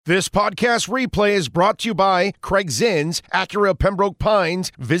This podcast replay is brought to you by Craig Zinn's Acura Pembroke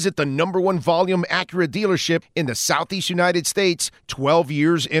Pines. Visit the #1 volume Acura dealership in the Southeast United States 12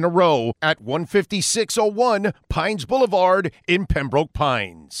 years in a row at 15601 Pines Boulevard in Pembroke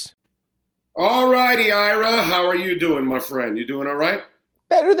Pines. All righty, Ira. How are you doing, my friend? You doing all right?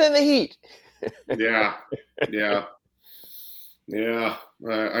 Better than the Heat. Yeah.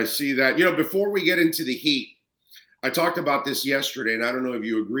 I see that. Before we get into the Heat, I talked about this yesterday, and I don't know if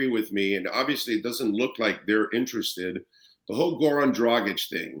you agree with me, and obviously it doesn't look like they're interested. The whole Goran Dragic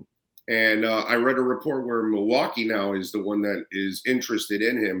thing. And I read a report where Milwaukee now is the one that is interested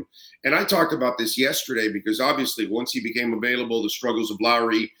in him. And I talked about this yesterday because obviously once he became available, the struggles of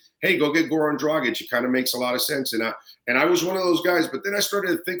Lowry, hey, go get Goran Dragic. It kind of makes a lot of sense. And I was one of those guys, but then I started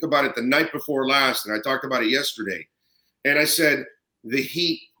to think about it the night before last, and I talked about it yesterday. And I said, the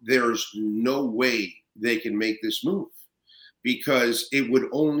Heat, there's no way they can make this move because it would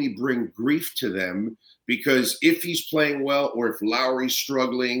only bring grief to them. Because if he's playing well or if Lowry's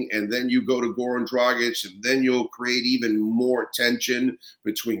struggling and then you go to Goran Dragic and then you'll create even more tension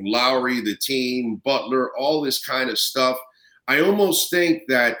between Lowry, the team, Butler, all this kind of stuff. I almost think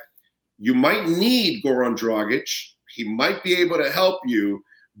that you might need Goran Dragic. He might be able to help you,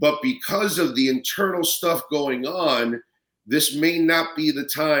 but because of the internal stuff going on, this may not be the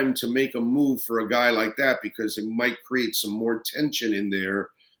time to make a move for a guy like that because it might create some more tension in there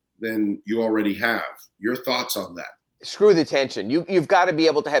than you already have. Your thoughts on that? Screw the tension. You've got to be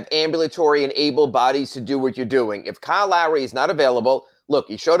able to have ambulatory and able bodies to do what you're doing. If Kyle Lowry is not available, look,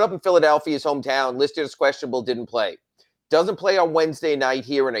 he showed up in Philadelphia, his hometown, listed as questionable, didn't play. Doesn't play on Wednesday night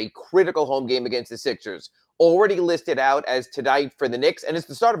here in a critical home game against the Sixers. Already listed out as tonight for the Knicks, and it's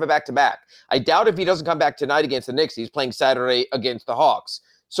the start of a back-to-back. I doubt if he doesn't come back tonight against the Knicks, he's playing Saturday against the Hawks.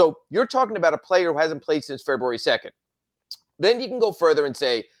 So you're talking about a player who hasn't played since February 2nd. Then you can go further and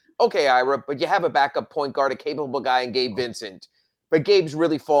say, okay, Ira, but you have a backup point guard, a capable guy in Gabe Vincent. But Gabe's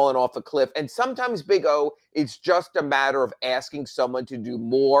really fallen off a cliff. And sometimes, Big O, it's just a matter of asking someone to do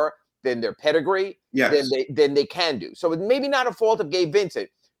more than their pedigree, than they can do. So it's maybe not a fault of Gabe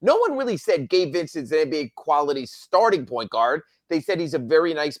Vincent. No one really said Gabe Vincent's an NBA quality starting point guard. They said he's a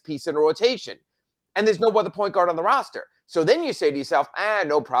very nice piece in a rotation. And there's no other point guard on the roster. So then you say to yourself,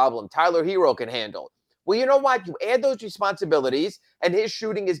 no problem. Tyler Hero can handle. Well, you know what? You add those responsibilities, and his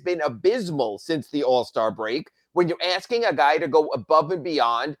shooting has been abysmal since the All-Star break. When you're asking a guy to go above and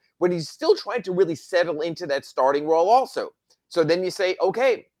beyond, when he's still trying to really settle into that starting role also. So then you say,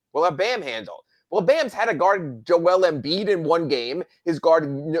 okay, we'll have Bam handle. Well, Bam's had to guard Joel Embiid in one game. He's guarded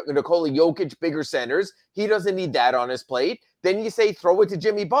Nikola Jokic, bigger centers. He doesn't need that on his plate. Then you say throw it to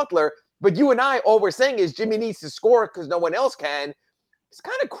Jimmy Butler. But you and I, all we're saying is Jimmy needs to score because no one else can. It's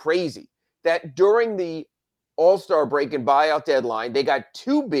kind of crazy that during the All-Star break and buyout deadline, they got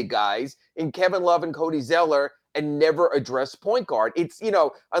two big guys in Kevin Love and Cody Zeller and never addressed point guard. It's,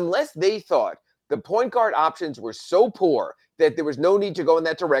 unless they thought the point guard options were so poor that there was no need to go in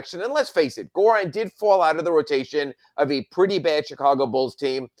that direction. And let's face it, Goran did fall out of the rotation of a pretty bad Chicago Bulls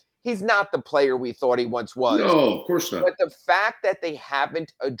team. He's not the player we thought he once was. No, of course not. But the fact that they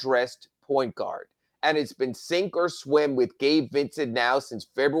haven't addressed point guard, and it's been sink or swim with Gabe Vincent now since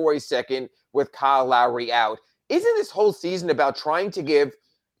February 2nd with Kyle Lowry out. Isn't this whole season about trying to give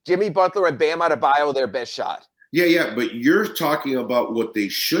Jimmy Butler and Bam Adebayo their best shot? Yeah, but you're talking about what they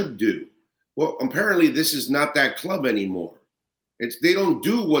should do. Well, apparently this is not that club anymore. They don't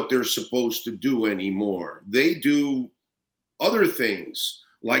do what they're supposed to do anymore. They do other things,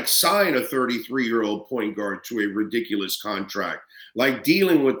 like sign a 33-year-old point guard to a ridiculous contract, like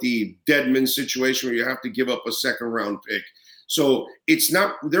dealing with the Dedmon situation where you have to give up a second-round pick. So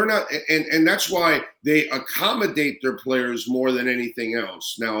they're not, and that's why they accommodate their players more than anything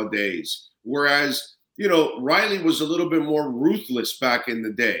else nowadays. Whereas, Riley was a little bit more ruthless back in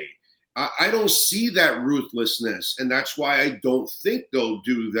the day. I don't see that ruthlessness, and that's why I don't think they'll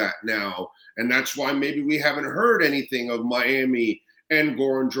do that now. And that's why maybe we haven't heard anything of Miami and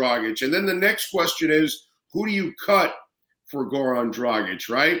Goran Dragic. And then the next question is, who do you cut for Goran Dragic,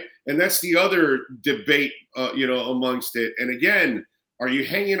 right? And that's the other debate, amongst it. And again, are you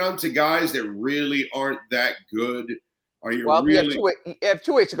hanging on to guys that really aren't that good? Are you really? You have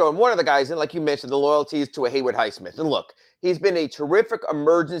two ways to go. And one of the guys, and like you mentioned, the loyalty is to a Haywood Highsmith. And look, he's been a terrific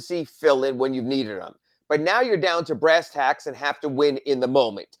emergency fill-in when you've needed him. But now you're down to brass tacks and have to win in the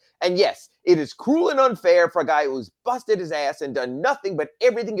moment. And yes, it is cruel and unfair for a guy who's busted his ass and done nothing but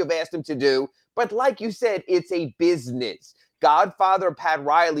everything you've asked him to do. But like you said, it's a business. Godfather Pat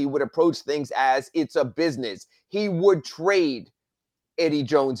Riley would approach things as it's a business. He would trade Eddie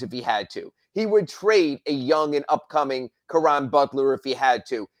Jones if he had to. He would trade a young and upcoming Caron Butler if he had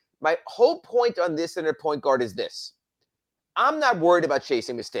to. My whole point on this center point guard is this. I'm not worried about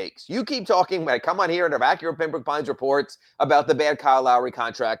chasing mistakes. You keep talking when I come on here and have accurate Pembroke Pines reports about the bad Kyle Lowry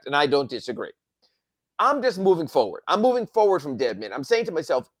contract, and I don't disagree. I'm just moving forward. I'm moving forward from Deadman. I'm saying to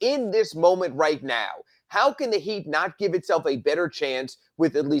myself, in this moment right now, how can the Heat not give itself a better chance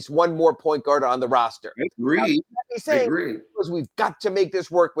with at least one more point guard on the roster? Agreed. Because we've got to make this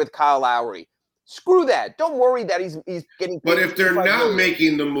work with Kyle Lowry. Screw that. Don't worry that he's getting paid. But if they're not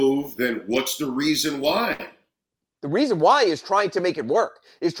making the move, then what's the reason why? The reason why is trying to make it work,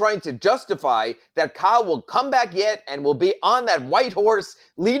 is trying to justify that Kyle will come back yet and will be on that white horse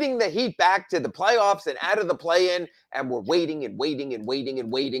leading the Heat back to the playoffs and out of the play-in, and we're waiting and waiting and waiting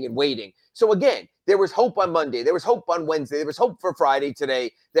and waiting and waiting. So again, there was hope on Monday. There was hope on Wednesday. There was hope for Friday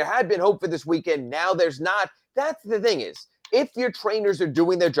today. There had been hope for this weekend. Now there's not. That's the thing is, if your trainers are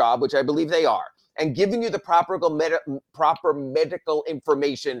doing their job, which I believe they are, and giving you the proper medical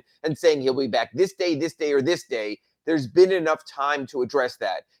information and saying he'll be back this day, or this day, there's been enough time to address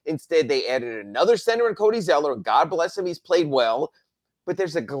that. Instead, they added another center in Cody Zeller, and God bless him, he's played well. But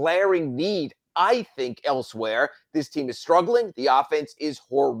there's a glaring need, I think, elsewhere. This team is struggling. The offense is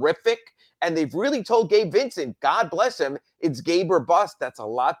horrific. And they've really told Gabe Vincent, God bless him, it's Gabe or bust. That's a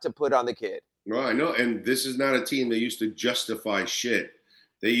lot to put on the kid. Well, I know. And this is not a team that used to justify shit.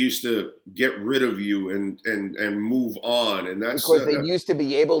 They used to get rid of you and move on. And that's because they used to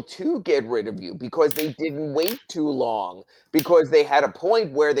be able to get rid of you, because they didn't wait too long, because they had a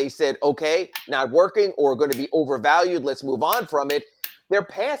point where they said, okay, not working or going to be overvalued. Let's move on from it. They're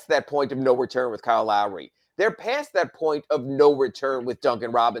past that point of no return with Kyle Lowry. They're past that point of no return with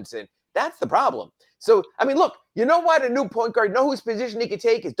Duncan Robinson. That's the problem. So, I mean, look, you know what? A new point guard, you know whose position he could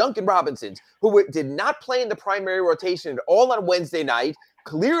take is Duncan Robinson's, who did not play in the primary rotation at all on Wednesday night.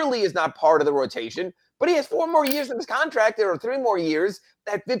 Clearly is not part of the rotation, but he has 4 more years in his contract, or 3 more years,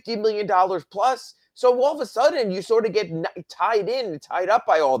 at $50 million plus. So all of a sudden, you sort of get tied up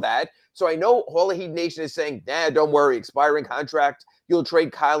by all that. So I know Hall of Heat Nation is saying, don't worry, expiring contract. You'll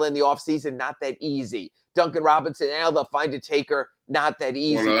trade Kyle in the offseason. Not that easy. Duncan Robinson, they'll find a taker. Not that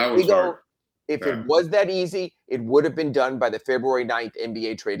easy. Well, no, that was hard. If it was that easy, it would have been done by the February 9th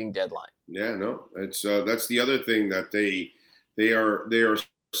NBA trading deadline. Yeah, no, it's that's the other thing, that they are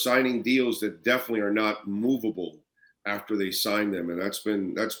signing deals that definitely are not movable after they sign them, and that's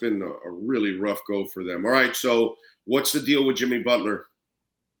been a really rough go for them. All right, so what's the deal with Jimmy Butler?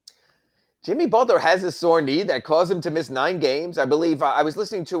 Jimmy Butler has a sore knee that caused him to miss 9 games. I believe I was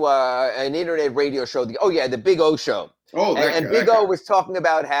listening to an internet radio show, the Big O show. Oh, and Big O was talking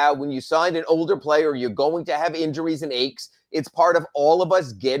about how when you sign an older player, you're going to have injuries and aches. It's part of all of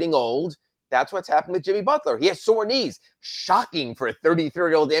us getting old. That's what's happened with Jimmy Butler. He has sore knees. Shocking for a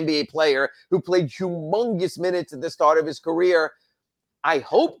 33-year-old NBA player who played humongous minutes at the start of his career. I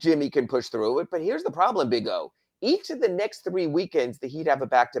hope Jimmy can push through it, but here's the problem, Big O. Each of the next 3 weekends, the Heat have a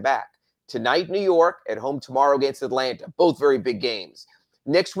back-to-back. Tonight, New York, at home tomorrow against Atlanta. Both very big games.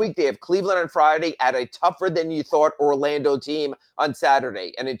 Next week, they have Cleveland on Friday at a tougher-than-you-thought Orlando team on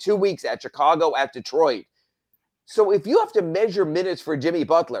Saturday. And in 2 weeks, at Chicago, at Detroit. So if you have to measure minutes for Jimmy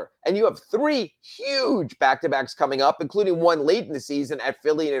Butler, and you have 3 huge back-to-backs coming up, including one late in the season at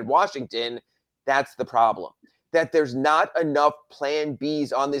Philly and at Washington, that's the problem. That there's not enough plan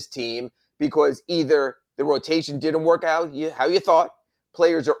Bs on this team, because either the rotation didn't work out how you thought,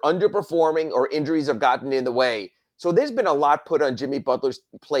 players are underperforming, or injuries have gotten in the way. So there's been a lot put on Jimmy Butler's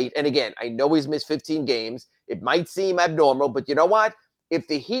plate. And again, I know he's missed 15 games. It might seem abnormal, but you know what? If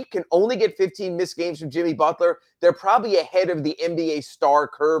the Heat can only get 15 missed games from Jimmy Butler, they're probably ahead of the NBA star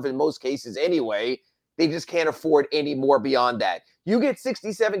curve in most cases anyway. They just can't afford any more beyond that. You get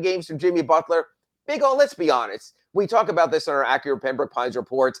 67 games from Jimmy Butler, Big O, let's be honest. We talk about this on our Accurate Pembroke Pines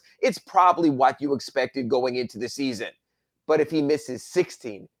reports. It's probably what you expected going into the season. But if he misses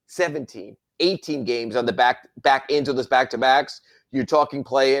 16, 17, 18 games on the back ends of those back-to-backs, you're talking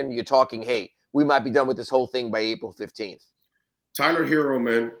play-in, you're talking, hey, we might be done with this whole thing by April 15th. Tyler Hero,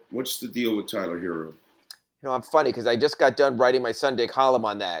 man. What's the deal with Tyler Hero? You know, I'm funny because I just got done writing my Sunday column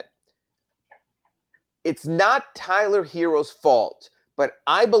on that. It's not Tyler Hero's fault, but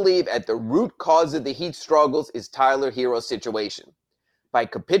I believe at the root cause of the Heat struggles is Tyler Hero's situation. By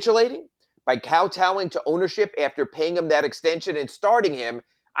capitulating, by kowtowing to ownership after paying him that extension and starting him,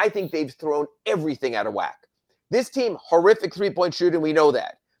 I think they've thrown everything out of whack. This team, horrific three-point shooting, we know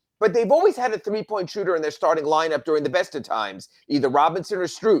that. But they've always had a three-point shooter in their starting lineup during the best of times, either Robinson or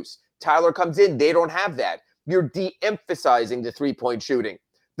Strus. Tyler comes in, they don't have that. You're de-emphasizing the three-point shooting.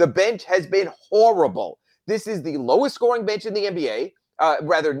 The bench has been horrible. This is the lowest scoring bench in the NBA,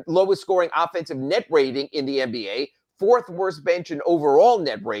 lowest scoring offensive net rating in the NBA, fourth worst bench in overall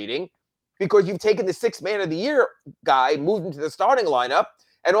net rating, because you've taken the sixth man of the year guy, moved into the starting lineup,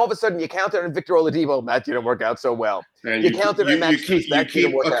 and all of a sudden you counted on Victor Oladipo. That didn't work out so well. And you counted on Max Strus. You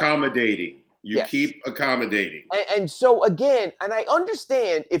keep accommodating. You keep accommodating. And so, again, and I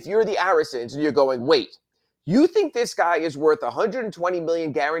understand if you're the Arisons and you're going, wait, you think this guy is worth $120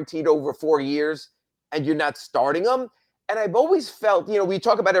 million guaranteed over 4 years and you're not starting him? And I've always felt, we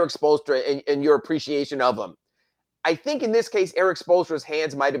talk about Erik Spoelstra and your appreciation of him. I think in this case, Erik Spoelstra's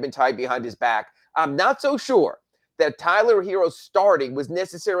hands might have been tied behind his back. I'm not so sure that Tyler Herro starting was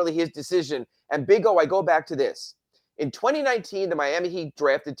necessarily his decision. And Big O, I go back to this. In 2019, the Miami Heat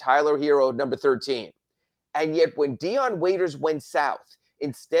drafted Tyler Herro, number 13. And yet when Dion Waiters went south,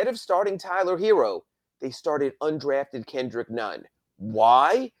 instead of starting Tyler Herro, they started undrafted Kendrick Nunn.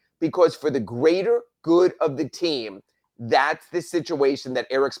 Why? Because for the greater good of the team, that's the situation that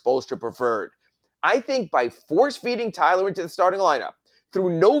Erik Spoelstra preferred. I think by force-feeding Tyler into the starting lineup,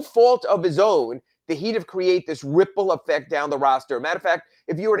 through no fault of his own, the Heat have created this ripple effect down the roster. Matter of fact,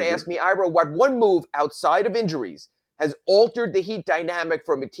 if you were to ask me, Ira, what one move outside of injuries has altered the Heat dynamic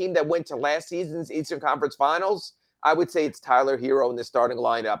from a team that went to last season's Eastern Conference Finals, I would say it's Tyler Herro in the starting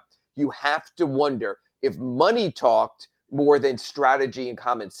lineup. You have to wonder if money talked more than strategy and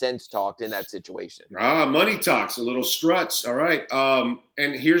common sense talked in that situation. Money talks, a little struts. All right.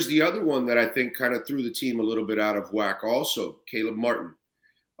 And here's the other one that I think kind of threw the team a little bit out of whack also, Caleb Martin.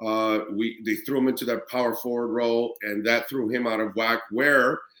 They threw him into that power forward role, and that threw him out of whack,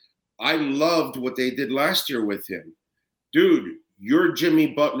 where I loved what they did last year with him. Dude, you're Jimmy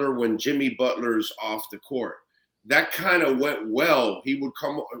Butler when Jimmy Butler's off the court. That kind of went well.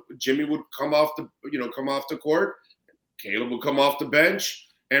 Jimmy would come off the court. Caleb would come off the bench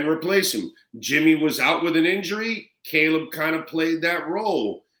and replace him. Jimmy was out with an injury. Caleb kind of played that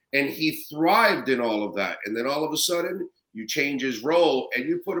role, and he thrived in all of that. And then all of a sudden, you change his role and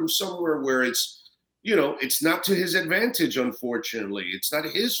you put him somewhere where it's not to his advantage, unfortunately. It's not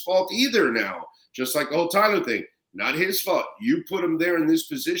his fault either now, just like the whole Tyler thing. Not his fault. You put him there in this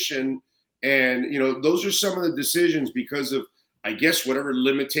position, and, those are some of the decisions because of, I guess, whatever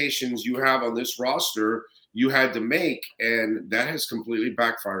limitations you have on this roster you had to make, and that has completely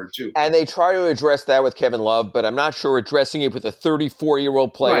backfired too. And they try to address that with Kevin Love, but I'm not sure addressing it with a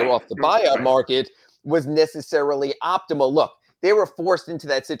 34-year-old player off the buyout market was necessarily optimal. Look, they were forced into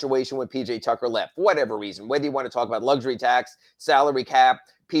that situation when PJ Tucker left, for whatever reason, whether you want to talk about luxury tax, salary cap,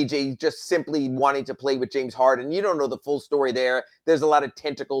 PJ just simply wanting to play with James Harden. You don't know the full story there. There's a lot of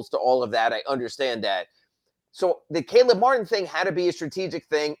tentacles to all of that. I understand that. So the Caleb Martin thing had to be a strategic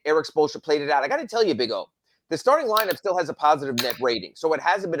thing. Erik Spoelstra played it out. I got to tell you, Big O, the starting lineup still has a positive net rating, so it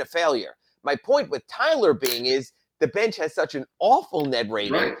hasn't been a failure. My point with Tyler being is the bench has such an awful net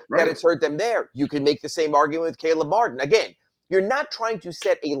rating that it's hurt them there. You can make the same argument with Caleb Martin. Again, you're not trying to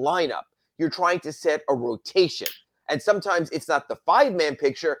set a lineup. You're trying to set a rotation. And sometimes it's not the 5-man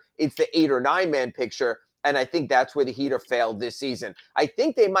picture, it's the 8 or 9-man picture. And I think that's where the Heat have failed this season. I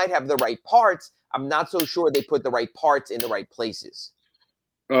think they might have the right parts. I'm not so sure they put the right parts in the right places.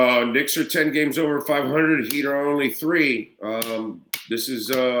 Knicks are 10 games over 500. Heat are only 3. This is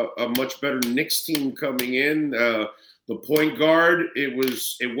a much better Knicks team coming in. The point guard,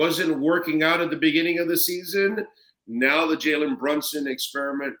 it wasn't working out at the beginning of the season. Now the Jalen Brunson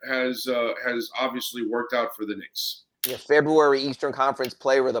experiment has obviously worked out for the Knicks. Yeah, February Eastern Conference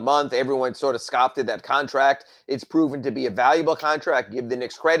Player of the Month. Everyone sort of scoffed at that contract. It's proven to be a valuable contract. Give the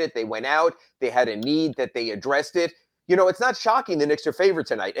Knicks credit. They went out. They had a need that they addressed it. It's not shocking the Knicks are favored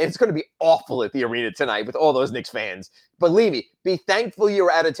tonight. And it's going to be awful at the arena tonight with all those Knicks fans. Believe me, be thankful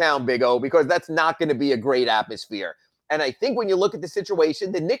you're out of town, Big O, because that's not going to be a great atmosphere. And I think when you look at the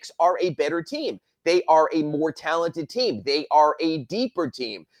situation, the Knicks are a better team. They are a more talented team. They are a deeper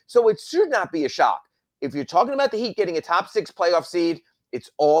team. So it should not be a shock. If you're talking about the Heat getting a top 6 playoff seed, it's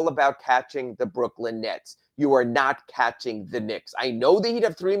all about catching the Brooklyn Nets. You are not catching the Knicks. I know the Heat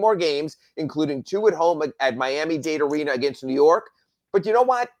have 3 more games, including 2 at home at Miami-Dade Arena against New York. But you know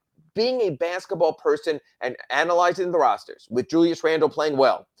what? Being a basketball person and analyzing the rosters, with Julius Randle playing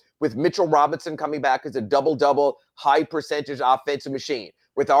well, with Mitchell Robinson coming back as a double-double, high-percentage offensive machine,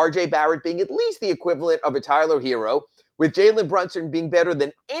 with R.J. Barrett being at least the equivalent of a Tyler Herro, with Jalen Brunson being better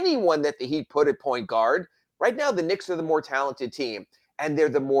than anyone that the Heat put at point guard, right now the Knicks are the more talented team, and they're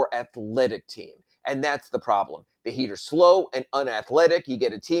the more athletic team. And that's the problem. The Heat are slow and unathletic. You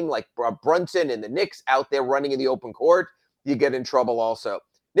get a team like Brunson and the Knicks out there running in the open court, you get in trouble also.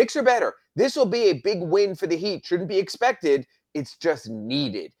 Knicks are better. This will be a big win for the Heat. Shouldn't be expected. It's just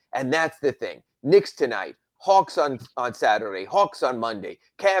needed. And that's the thing. Knicks tonight, Hawks on Saturday, Hawks on Monday,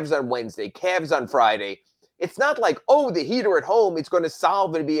 Cavs on Wednesday, Cavs on Friday. It's not like, oh, the Heat are at home, it's going to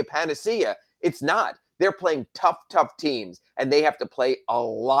solve and be a panacea. It's not. They're playing tough teams, and they have to play a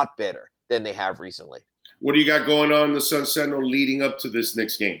lot better than they have recently. What do you got going on in the Sun Sentinel leading up to this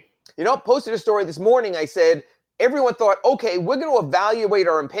next game? Posted a story this morning. I said, everyone thought, okay, we're going to evaluate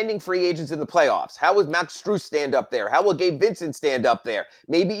our impending free agents in the playoffs. How will Max Strus stand up there? How will Gabe Vincent stand up there?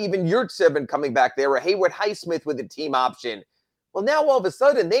 Maybe even Yurtseven coming back there, or Haywood Highsmith with a team option. Well, now all of a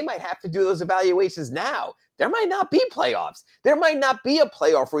sudden, they might have to do those evaluations now. There might not be playoffs. There might not be a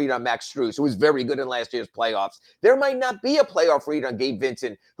playoff read on Max Strus, who was very good in last year's playoffs. There might not be a playoff read on Gabe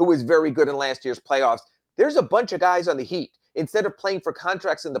Vincent, who was very good in last year's playoffs. There's a bunch of guys on the Heat. Instead of playing for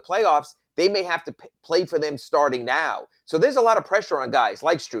contracts in the playoffs, they may have to play for them starting now. So there's a lot of pressure on guys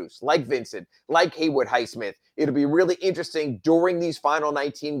like Strus, like Vincent, like Haywood Highsmith. It'll be really interesting during these final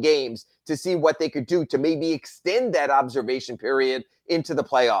 19 games to see what they could do to maybe extend that observation period into the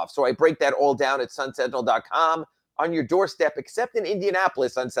playoffs. So I break that all down at sunsentinel.com on your doorstep, except in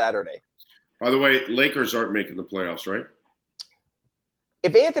Indianapolis on Saturday. By the way, Lakers aren't making the playoffs, right?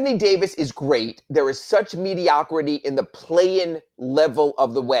 If Anthony Davis is great, there is such mediocrity in the play-in level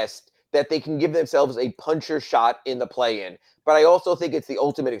of the West that they can give themselves a puncher shot in the play-in. But I also think it's the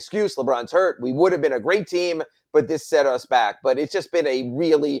ultimate excuse. LeBron's hurt. We would have been a great team, but this set us back. But it's just been a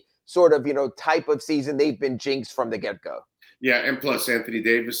really sort of, type of season. They've been jinxed from the get-go. Yeah, and plus Anthony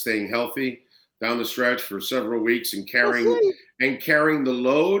Davis staying healthy down the stretch for several weeks and carrying the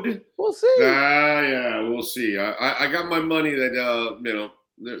load. We'll see. Yeah, we'll see. I got my money that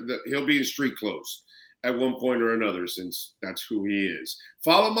he'll be in street clothes at one point or another, since that's who he is.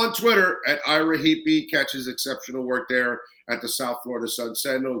 Follow him on Twitter at Ira Heapy. Catch his exceptional work there at the South Florida Sun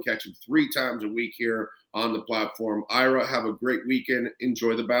Sentinel. Catch him 3 times a week here on the platform. Ira, have a great weekend.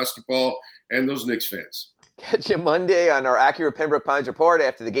 Enjoy the basketball and those Knicks fans. Catch you Monday on our Acura Pembroke Pines report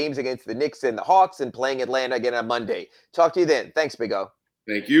after the games against the Knicks and the Hawks, and playing Atlanta again on Monday. Talk to you then. Thanks, Big O.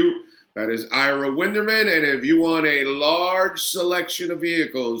 Thank you. That is Ira Winderman. And if you want a large selection of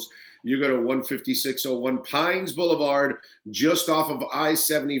vehicles, you go to 15601 Pines Boulevard, just off of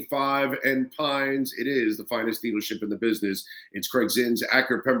I-75 and Pines. It is the finest dealership in the business. It's Craig Zinn's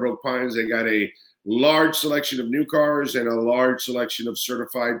Acura Pembroke Pines. They got a large selection of new cars and a large selection of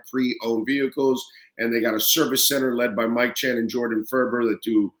certified pre-owned vehicles. And they got a service center led by Mike Chan and Jordan Ferber that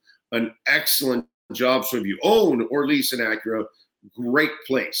do an excellent job. So if you own or lease an Acura, great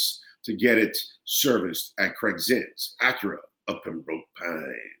place to get it serviced at Craig Zinn's Acura of Pembroke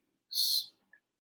Pines.